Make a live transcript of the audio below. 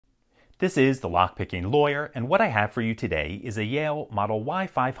This is the Lockpicking Lawyer, and what I have for you today is a Yale Model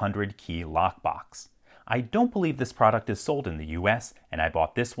Y500 key lockbox. I don't believe this product is sold in the US, and I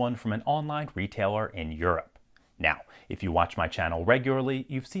bought this one from an online retailer in Europe. Now, if you watch my channel regularly,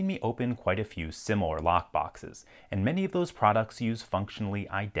 you've seen me open quite a few similar lockboxes, and many of those products use functionally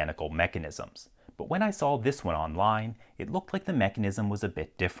identical mechanisms. But when I saw this one online, it looked like the mechanism was a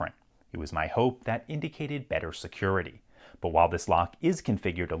bit different. It was my hope that indicated better security. But while this lock is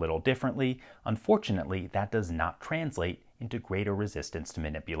configured a little differently, unfortunately that does not translate into greater resistance to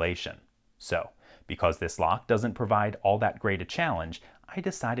manipulation. So, because this lock doesn't provide all that great a challenge, I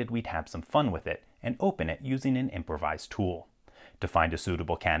decided we'd have some fun with it and open it using an improvised tool. To find a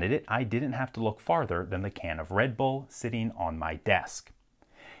suitable candidate, I didn't have to look farther than the can of Red Bull sitting on my desk.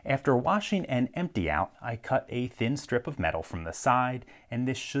 After washing and empty out, I cut a thin strip of metal from the side, and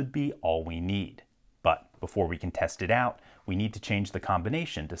this should be all we need. But before we can test it out, we need to change the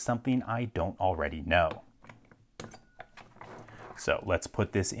combination to something I don't already know. So let's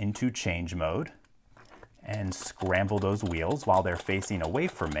put this into change mode and scramble those wheels while they're facing away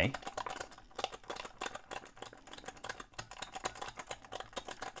from me.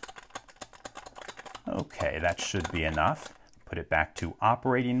 Okay, that should be enough. Put it back to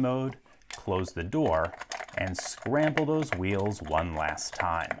operating mode, close the door, and scramble those wheels one last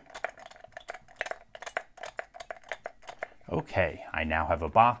time. Okay, I now have a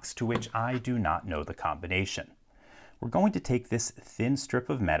box to which I do not know the combination. We're going to take this thin strip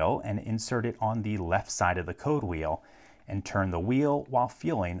of metal and insert it on the left side of the code wheel and turn the wheel while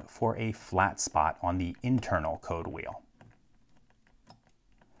feeling for a flat spot on the internal code wheel.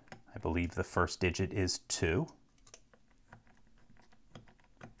 I believe the first digit is 2.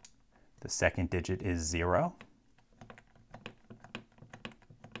 The second digit is 0.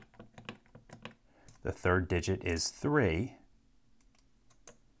 The third digit is 3.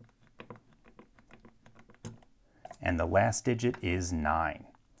 And the last digit is 9.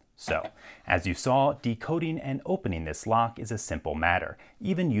 So, as you saw, decoding and opening this lock is a simple matter,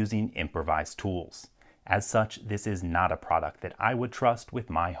 even using improvised tools. As such, this is not a product that I would trust with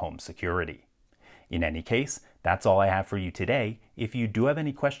my home security. In any case, that's all I have for you today. If you do have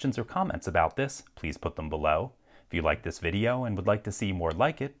any questions or comments about this, please put them below. If you like this video and would like to see more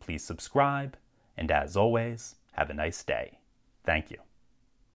like it, please subscribe. And as always, have a nice day. Thank you.